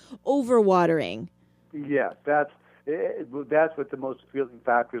prevent overwatering. Yeah, that's what the most appealing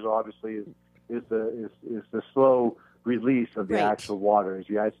factors obviously is the slow release of the actual water. As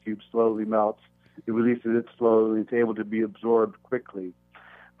the ice cube slowly melts, it releases it slowly. It's able to be absorbed quickly.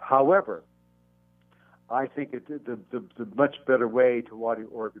 However, I think the much better way to water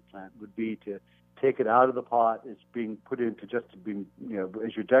your orchid plant would be to take it out of the pot. It's being put into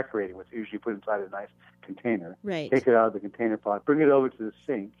as you're decorating with, usually put inside a nice container. Right. Take it out of the container pot, bring it over to the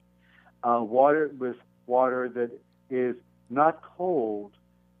sink, water it with water that is not cold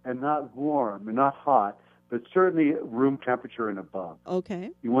and not warm and not hot, but certainly room temperature and above.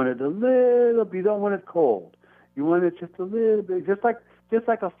 Okay. You want it a little bit. You don't want it cold. You want it just a little bit, just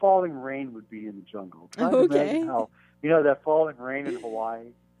like a falling rain would be in the jungle. Try to imagine how that falling rain in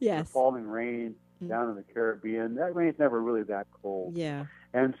Hawaii. Yes. The falling rain down in the Caribbean. That rain's never really that cold. Yeah.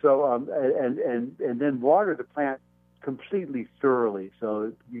 And so, and then water the plant completely thoroughly.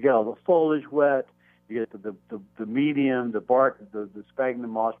 So you get all the foliage wet, You get the medium, the bark, the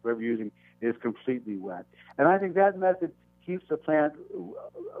sphagnum moss, whatever you're using, is completely wet. And I think that method keeps the plant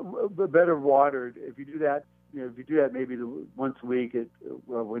better watered. If you do that, maybe once a week,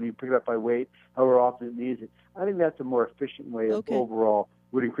 when you pick it up by weight, however often it needs it, I think that's a more efficient way of overall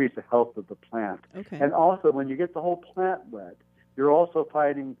would increase the health of the plant. Okay. And also, when you get the whole plant wet, you're also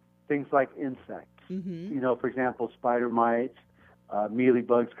fighting things like insects. Mm-hmm. For example, spider mites,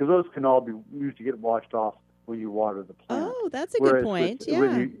 mealybugs, because those can all be used to get washed off when you water the plant. Oh, that's a good point.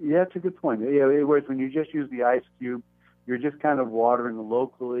 Yeah, it's a good point. Yeah, whereas when you just use the ice cube, you're just kind of watering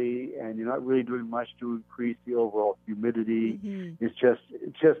locally, and you're not really doing much to increase the overall humidity. Mm-hmm. It's just.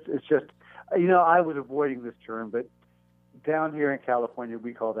 I was avoiding this term, but down here in California,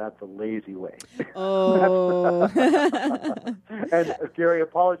 we call that the lazy way. Oh. And Gary,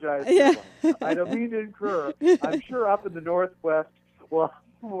 apologize. Yeah. I don't mean to incur. I'm sure up in the Northwest, well,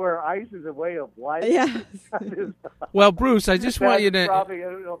 where ice is a way of life. Yes. Well, Bruce, I just want you to...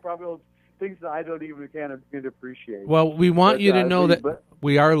 Probably things that I don't even can appreciate. Well, we want you to know that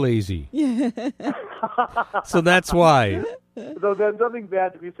we are lazy. Yeah. So that's why. So there's nothing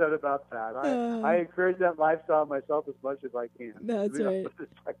bad to be said about that. I encourage that lifestyle myself as much as I can. That's right.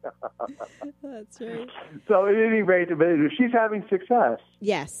 That's right. So at any rate, if she's having success,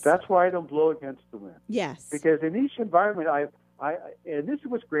 yes, that's why I don't blow against the wind. Yes. Because in each environment, and this is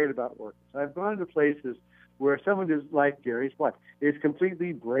what's great about orchids. I've gone to places where someone is like Gary's wife is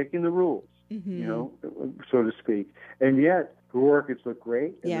completely breaking the rules, so to speak, and yet her orchids look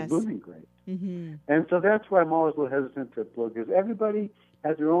great and they're blooming great. Mm-hmm. And so that's why I'm always a little hesitant to blow, because everybody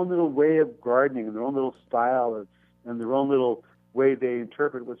has their own little way of gardening and their own little style and their own little way they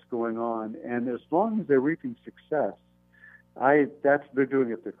interpret what's going on. And as long as they're reaping success, they're doing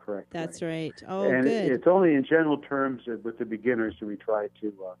it the correct way. That's right. Oh, and good. It's only in general terms with the beginners that we try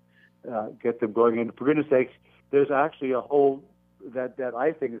to get them going. And for goodness sakes, there's actually a whole that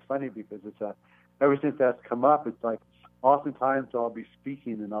I think is funny, because it's ever since that's come up, it's like oftentimes I'll be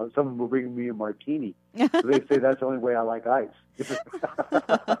speaking and someone will bring me a martini. So they say that's the only way I like ice.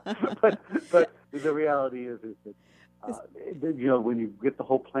 but the reality is that when you get the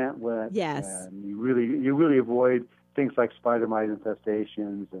whole plant wet, yes, and you really avoid things like spider mite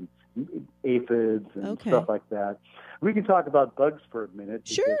infestations and aphids and stuff like that. We can talk about bugs for a minute.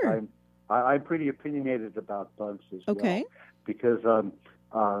 Sure. I'm pretty opinionated about bugs as well. Because I'm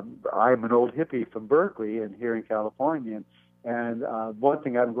an old hippie from Berkeley and here in California. And one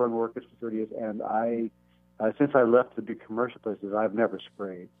thing, I've been growing orchids for 30 years, and since I left the big commercial places, I've never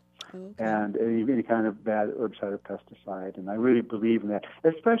sprayed. And any kind of bad herbicide or pesticide. And I really believe in that,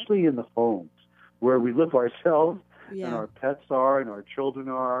 especially in the homes where we live ourselves and our pets are and our children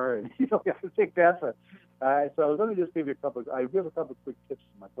are. And, I think that's so let me just give you I have a couple of quick tips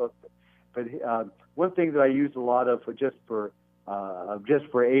in my book. But one thing that I use a lot of just for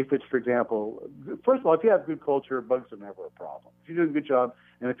aphids, for example, first of all, if you have good culture, bugs are never a problem. If you're doing a good job,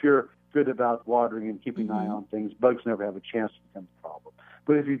 and if you're good about watering and keeping an eye on things, bugs never have a chance to become a problem.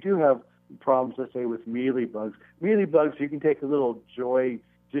 But if you do have problems, let's say with mealybugs, you can take a little Joy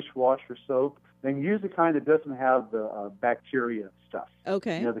dishwasher soap, then use the kind that doesn't have the bacteria stuff.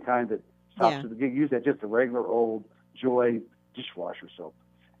 Okay. The kind that stops it. Use that just a regular old Joy dishwasher soap.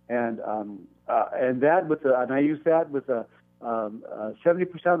 And I use that with a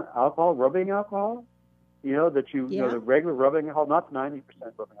 70% alcohol, rubbing alcohol. The regular rubbing alcohol, not 90%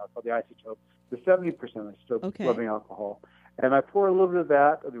 rubbing alcohol, the isotope, the 70% isotope rubbing alcohol. And I pour a little bit of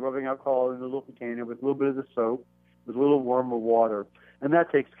that, the rubbing alcohol, in a little container with a little bit of the soap, with a little warmer water, and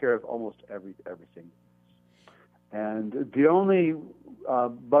that takes care of almost everything. And the only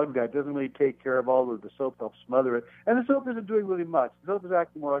bug that doesn't really take care of all of the soap helps smother it. And the soap isn't doing really much. The soap is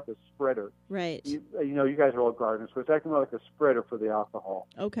acting more like a spreader. Right. You guys are all gardeners, so it's acting more like a spreader for the alcohol.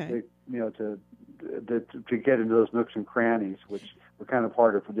 Okay. To get into those nooks and crannies, which are kind of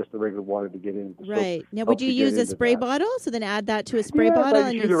harder for just the regular water to get in. Right. Now, would you use a spray bottle? So then add that to a spray bottle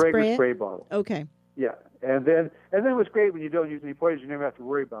and you use a regular spray it? Spray bottle. Okay. Yeah. And then what's great when you don't use any poison, you never have to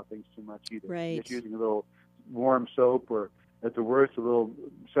worry about things too much either. Right. Just using a little warm soap, or at the worst a little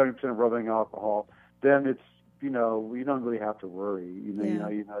 70% rubbing alcohol, then it's you don't really have to worry.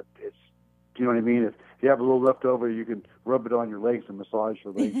 It's you know what I mean? If you have a little left over, you can rub it on your legs and massage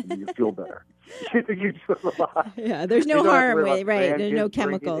your legs, and you feel better. You do a lot. Yeah, there's no harm with it, right? There's no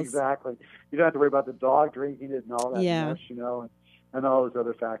chemicals. Exactly. You don't have to worry about the dog drinking it and all that mess, and all those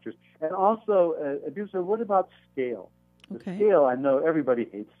other factors. And also, so what about scale? Okay. Scale, I know everybody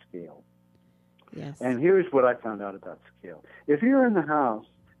hates scale. Yes. And here's what I found out about scale. If you're in the house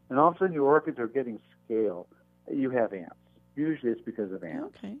and all of a sudden your orchids are getting scale, you have ants. Usually it's because of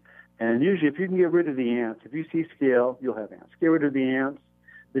ants. Okay. And usually, if you can get rid of the ants, if you see scale, you'll have ants. Get rid of the ants,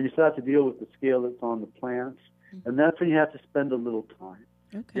 then you start to deal with the scale that's on the plants, and that's when you have to spend a little time.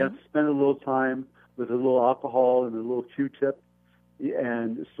 Okay. You have to spend a little time with a little alcohol and a little Q-tip,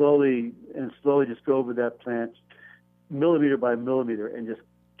 and slowly just go over that plant millimeter by millimeter and just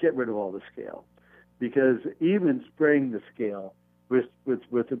get rid of all the scale. Because even spraying the scale with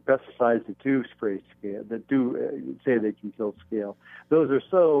the pesticides that do spray scale, that do say they can kill scale, those are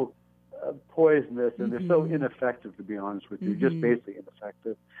so poisonous and they're so ineffective, to be honest with you, just basically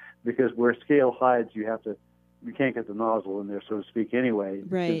ineffective. Because where scale hides, you can't get the nozzle in there, so to speak, anyway.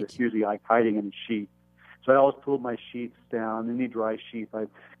 Right. Because it's usually like hiding in a sheet. So I always pull my sheets down. Any dry sheet, I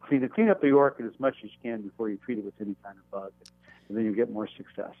clean up the orchid as much as you can before you treat it with any kind of bug, and then you get more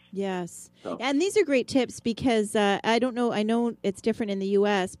success. Yes. So. And these are great tips because I don't know, I know it's different in the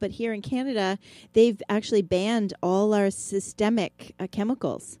U.S., but here in Canada, they've actually banned all our systemic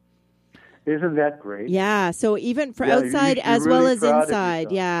chemicals. Isn't that great? Yeah. So even for outside as well as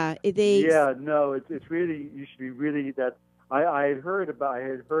inside. Yeah. It's really, you should be really that. I had heard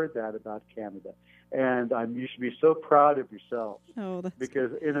that about Canada, and you should be so proud of yourself. Oh, that's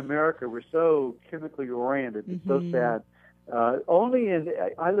because in America we're so chemically oriented. It's so sad. I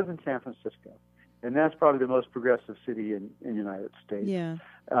live in San Francisco, and that's probably the most progressive city in the United States. Yeah.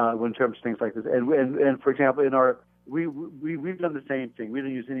 When it comes to things like this, and for example, we've done the same thing. We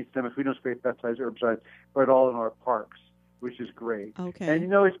don't use any systemics. We don't spray pesticides, herbicides, but all in our parks, which is great. Okay.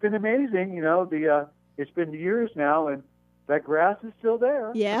 And it's been amazing. It's been years now, and that grass is still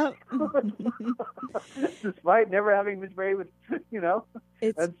there. Yeah. Despite never having been sprayed with,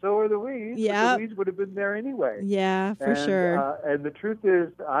 and so are the weeds. Yeah. The weeds would have been there anyway. Yeah, for sure. And the truth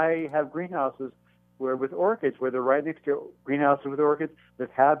is, I have greenhouses with orchids, where they're right next to greenhouses with orchids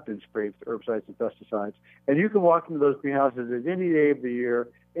that have been sprayed with herbicides and pesticides. And you can walk into those greenhouses at any day of the year,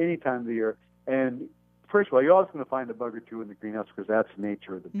 any time of the year, and first of all, you're always going to find a bug or two in the greenhouse because that's the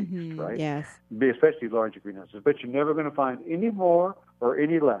nature of the beast, right? Yes. Especially larger greenhouses. But you're never going to find any more or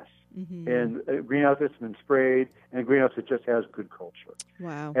any less in a greenhouse that's been sprayed and a greenhouse that just has good culture.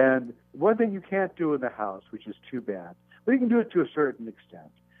 Wow. And one thing you can't do in the house, which is too bad, but you can do it to a certain extent,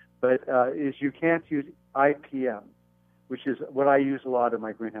 but is you can't use IPM, which is what I use a lot in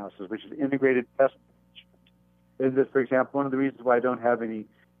my greenhouses, which is integrated pest management. And that, for example, one of the reasons why I don't have anything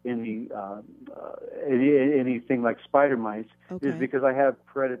like spider mites is because I have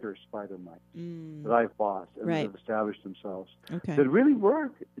predator spider mites that I've bought and have established themselves. Okay. That really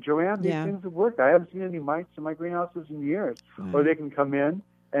work, Joanne. These things have worked. I haven't seen any mites in my greenhouses in years. Or they can come in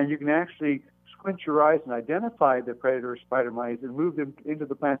and you can actually squint your eyes and identify the predator spider mites and move them into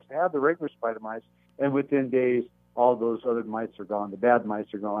the plants to have the regular spider mites, and within days all those other mites are gone. The bad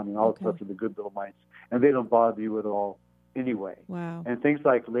mites are gone, and all left are the good little mites, and they don't bother you at all anyway. Wow. And things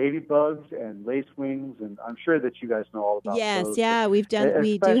like ladybugs and lacewings, and I'm sure that you guys know all about those. Yes, we do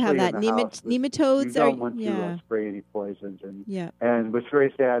have that. Nematodes you don't want to spray any poisons. And what's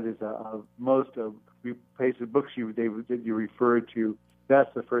very sad is most of the books you referred to,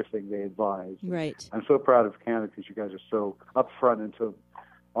 that's the first thing they advise. Right. I'm so proud of Canada because you guys are so upfront and so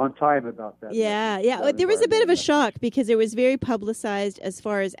on time about that. There was a bit of a shock because it was very publicized as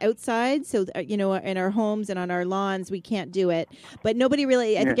far as outside. So, in our homes and on our lawns, we can't do it. But nobody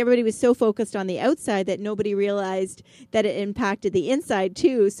really, I think everybody was so focused on the outside that nobody realized that it impacted the inside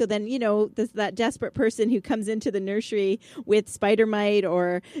too. So then, that desperate person who comes into the nursery with spider mite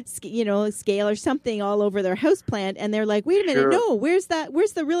or, scale or something all over their houseplant, and they're like, wait a minute, no, where's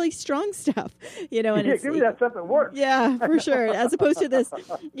the really strong stuff? And give me that stuff that works. Yeah, for sure. As opposed to this,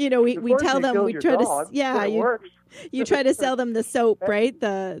 we tell them, we try you try to sell them the soap, right?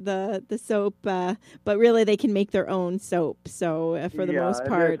 The soap, but really they can make their own soap. So for the most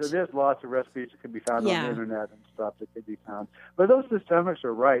part, there's lots of recipes that can be found on the internet and stuff that can be found. But those systemics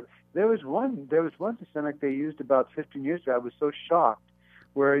are right. There was one systemic they used about 15 years ago. I was so shocked,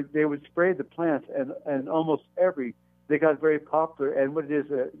 where they would spray the plants and almost they got very popular. And what it is,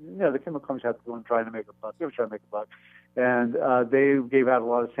 the chemical companies have to go and try to make a buck. They were trying to make a buck. And they gave out a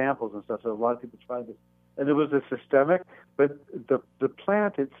lot of samples and stuff, so a lot of people tried this. And it was a systemic, but the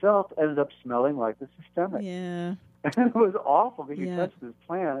plant itself ended up smelling like the systemic. Yeah. And it was awful because you touched this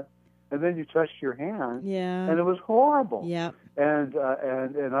plant, and then you touched your hand, and it was horrible. Yeah. And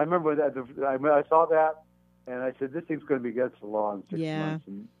I remember that I saw that, and I said, this thing's going to be against the law in 6 months.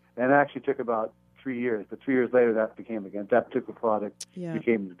 And it actually took about 3 years, but 3 years later that particular product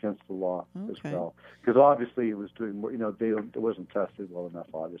became against the law as well, because obviously it was doing more. It wasn't tested well enough,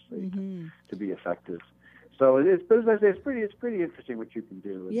 obviously, to be effective. So it's pretty interesting what you can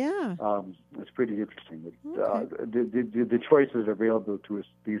do. And, Yeah. it's pretty interesting. Okay. The choices available to us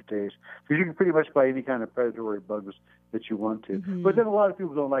these days, because you can pretty much buy any kind of predatory bugs that you want to. Mm-hmm. But then a lot of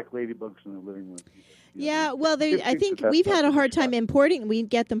people don't like ladybugs in their living room. Yeah, well, I think we've had a hard time importing. We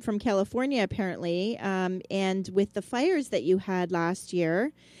get them from California, apparently. And with the fires that you had last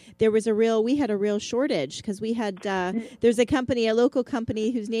year, we had a real shortage because we had, there's a local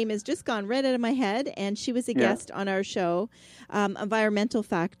company whose name has just gone right out of my head, and she was a guest on our show, Environmental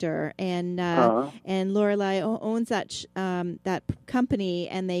Factor. And Lorelei owns that company,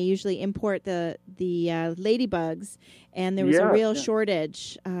 and they usually import the ladybugs. And there was a real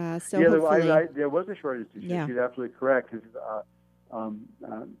shortage. So hopefully, there was a shortage. She's absolutely correct. We're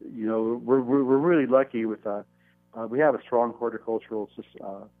really lucky with we have a strong horticultural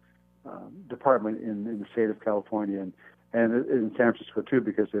department in the state of California and in San Francisco too,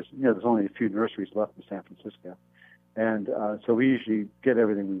 because there's only a few nurseries left in San Francisco, and so we usually get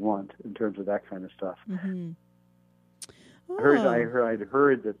everything we want in terms of that kind of stuff. Mm-hmm. I'd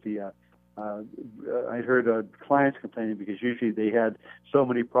heard that I heard clients complaining because usually they had so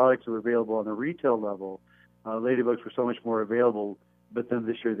many products that were available on the retail level. Ladybugs were so much more available, but then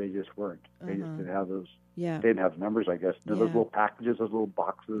this year they just weren't. They just didn't have those. Yeah. They didn't have numbers, I guess. Those little packages, those little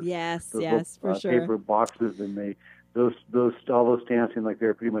boxes. Yes, for sure. Paper boxes, and all those stands seem like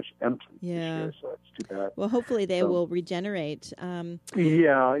they're pretty much empty this year, so it's too bad. Well, hopefully they will regenerate. I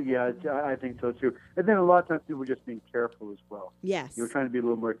think so too. And then a lot of times people are just being careful as well. Yes. You're trying to be a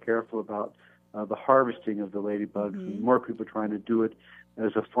little more careful about the harvesting of the ladybugs, and more people are trying to do it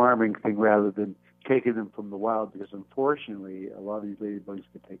as a farming thing rather than taking them from the wild, because unfortunately a lot of these ladybugs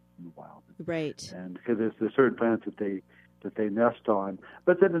get taken from the wild. Right. And because there's certain plants that they nest on.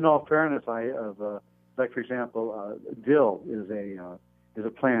 But then in all fairness, like for example, dill is a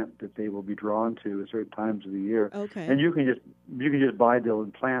plant that they will be drawn to at certain times of the year. Okay. And you can just buy dill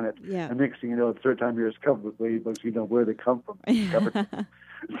and plant it. Yeah. And next thing you know, at a certain time of year it's covered with ladybugs. You know where they come from.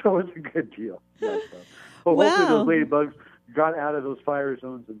 So it's a good deal. Hopefully those ladybugs got out of those fire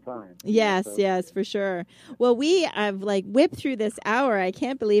zones in time. Yes, for sure. Well, we have whipped through this hour. I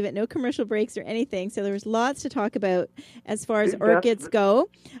can't believe it. No commercial breaks or anything. So there was lots to talk about as far as orchids go.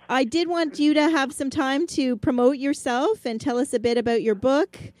 I did want you to have some time to promote yourself and tell us a bit about your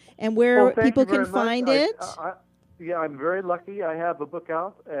book and where people can find it. I'm very lucky. I have a book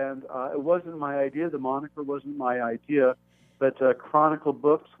out, and it wasn't my idea. The moniker wasn't my idea, but Chronicle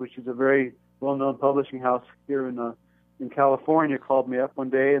Books, which is a very well-known publishing house here in California, called me up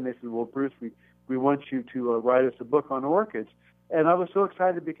one day and they said, "Well, Bruce, we want you to write us a book on orchids." And I was so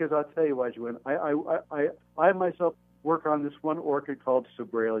excited because I'll tell you why, Joanne. I myself work on this one orchid called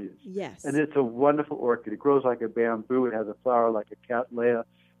Sobralias. Yes. And it's a wonderful orchid. It grows like a bamboo. It has a flower like a cattleya.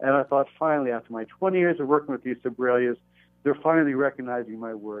 And I thought, finally, after my 20 years of working with these Sobralias, they're finally recognizing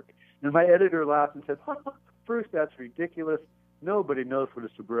my work. And my editor laughed and said, "Bruce, that's ridiculous. Nobody knows what a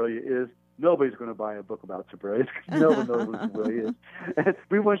Sobralia is. Nobody's going to buy a book about Sobralias because no one knows what a Sobralia is. And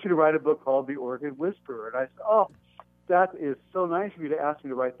we want you to write a book called The Orchid Whisperer." And I said, "Oh, that is so nice of you to ask me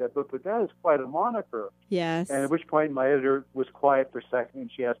to write that book, but that is quite a moniker." Yes. And at which point my editor was quiet for a second,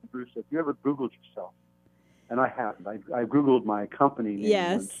 and she asked me, "Bruce, have you ever Googled yourself?" And I haven't. I Googled my company name.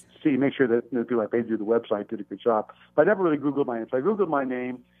 Yes. Make sure that the people I paid to do the website did a good job. But I never really Googled my name. So I Googled my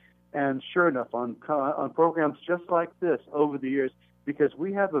name, and sure enough, on programs just like this over the years, because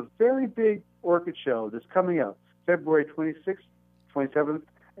we have a very big orchid show that's coming up February 26th, 27th,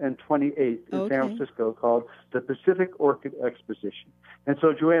 and 28th in San Francisco, called the Pacific Orchid Exposition. And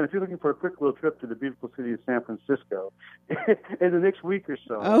so, Joanne, if you're looking for a quick little trip to the beautiful city of San Francisco in the next week or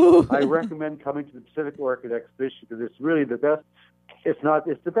so, I recommend coming to the Pacific Orchid Exposition, because it's really the best. It's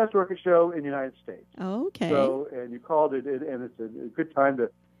the best orchid show in the United States. Okay. So, and you called it, and it's a good time to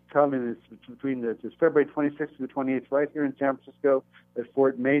come in. It's February 26th to the 28th, right here in San Francisco at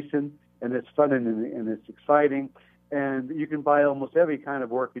Fort Mason, and it's fun and it's exciting, and you can buy almost every kind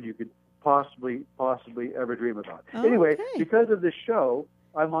of orchid you could possibly ever dream about. Anyway, because of this show,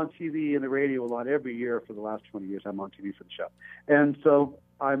 I'm on TV and the radio a lot every year for the last 20 years. I'm on TV for the show, and so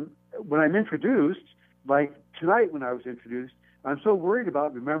when I'm introduced, like tonight when I was introduced, I'm so worried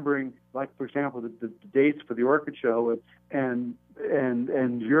about remembering, like, for example, the dates for the orchid show and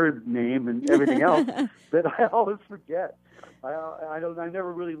your name and everything else that I always forget. I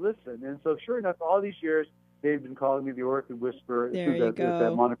never really listen. And so sure enough, all these years they've been calling me the Orchid Whisperer as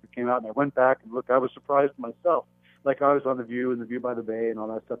that moniker came out, and I went back and looked. I was surprised myself. Like, I was on The View and The View by the Bay and all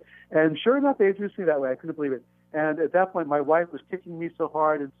that stuff. And sure enough, they introduced me that way. I couldn't believe it. And at that point, my wife was kicking me so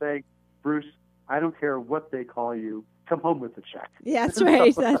hard and saying, "Bruce, I don't care what they call you. come home with the check. Yeah, that's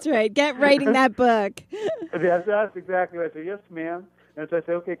right. That's right. Get writing that book. That's exactly right. I said, yes, ma'am. And so I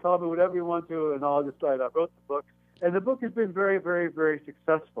said, okay, call me whatever you want to, and I'll decide. I wrote the book. And the book has been very, very, very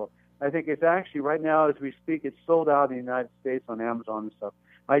successful. I think it's actually, right now as we speak, it's sold out in the United States on Amazon and stuff.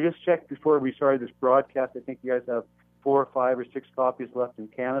 I just checked before we started this broadcast. I think you guys have 4 or 5 or 6 copies left in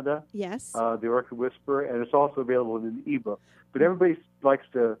Canada. Yes. The Orchid Whisperer, and it's also available in an ebook. But everybody likes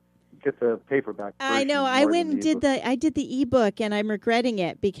to get the paperback version. I know. I went and did the ebook, and I'm regretting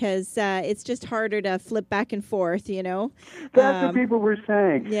it because it's just harder to flip back and forth. That's what people were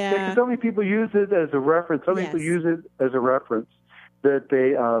saying. Yeah. Because so many people use it as a reference. Some people use it as a reference that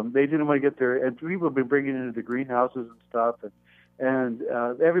they didn't want to get there, and people have been bringing it into the greenhouses and stuff, and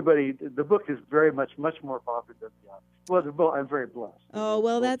everybody. The book is much more popular than the other. Well, I'm very blessed. Oh,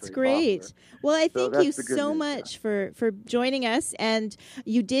 well, that's great. Popular. Well, I thank you so much for joining us. And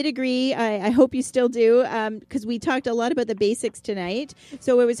you did agree. I hope you still do, because we talked a lot about the basics tonight.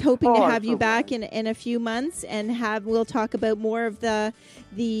 So I was hoping to have you back in a few months, and we'll talk about more of the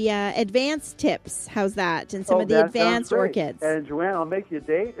advanced tips. How's that? And some of the advanced orchids. And Joanne, I'll make you a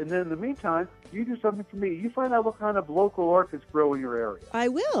date. And then in the meantime, you do something for me. You find out what kind of local orchids grow in your area. I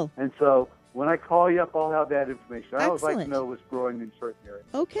will. And so when I call you up, I'll have that information. I always Excellent. like to know what's growing in certain areas.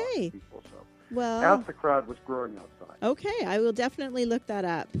 Okay. People, so. Well, ask the crowd what's growing outside. Okay, I will definitely look that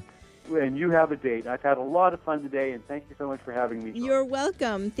up. And you have a date. I've had a lot of fun today, and thank you so much for having me. You're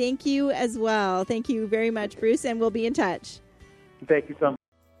welcome. Thank you as well. Thank you very much, Bruce, and we'll be in touch. Thank you so much.